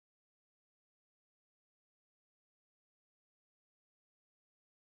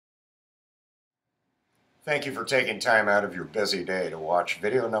Thank you for taking time out of your busy day to watch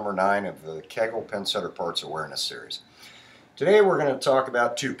video number 9 of the Kegel Pin Setter Parts Awareness Series. Today we're going to talk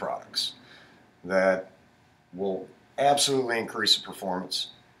about two products that will absolutely increase the performance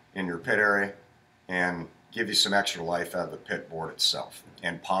in your pit area and give you some extra life out of the pit board itself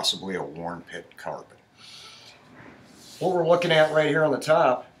and possibly a worn pit carpet. What we're looking at right here on the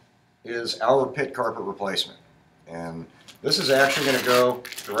top is our pit carpet replacement, and this is actually going to go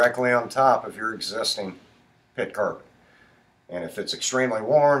directly on top of your existing pit carpet. And if it's extremely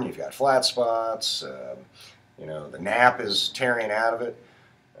worn, you've got flat spots, the nap is tearing out of it,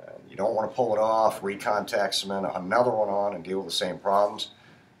 you don't want to pull it off, recontact cement another one on and deal with the same problems,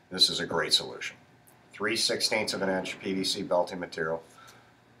 this is a great solution. 3/16 of an inch PVC belting material,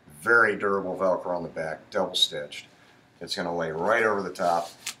 very durable Velcro on the back, double stitched. It's going to lay right over the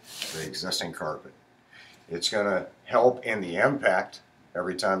top of the existing carpet. It's going to help in the impact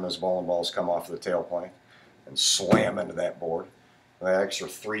every time those bowling balls come off the tailplane and slam into that board. The extra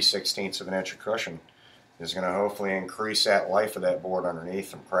 3/16 of an inch of cushion is going to hopefully increase that life of that board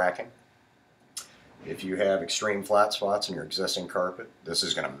underneath from cracking. If you have extreme flat spots in your existing carpet, this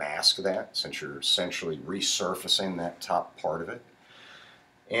is going to mask that since you're essentially resurfacing that top part of it.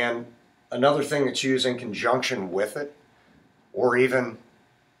 And another thing that's used in conjunction with it, or even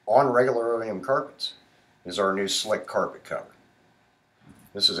on regular OEM carpets, is our new slick carpet cover.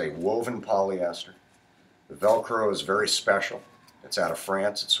 This is a woven polyester. The Velcro is very special. It's out of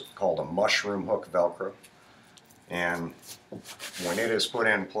France. It's called a mushroom hook Velcro. And when it is put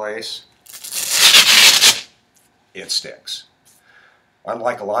in place, it sticks.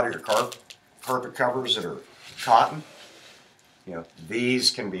 Unlike a lot of your carpet covers that are cotton,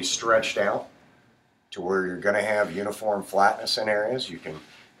 these can be stretched out to where you're going to have uniform flatness in areas. You can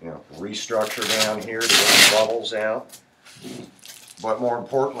restructure down here to get the bubbles out. But more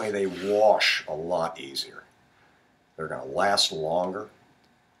importantly, they wash a lot easier. They're going to last longer,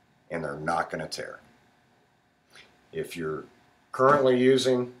 and they're not going to tear. If you're currently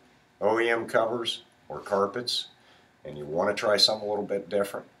using OEM covers or carpets and you want to try something a little bit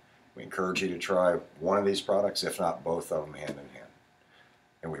different, we encourage you to try one of these products, if not both of them, hand in hand.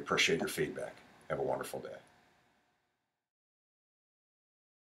 And we appreciate your feedback. Have a wonderful day.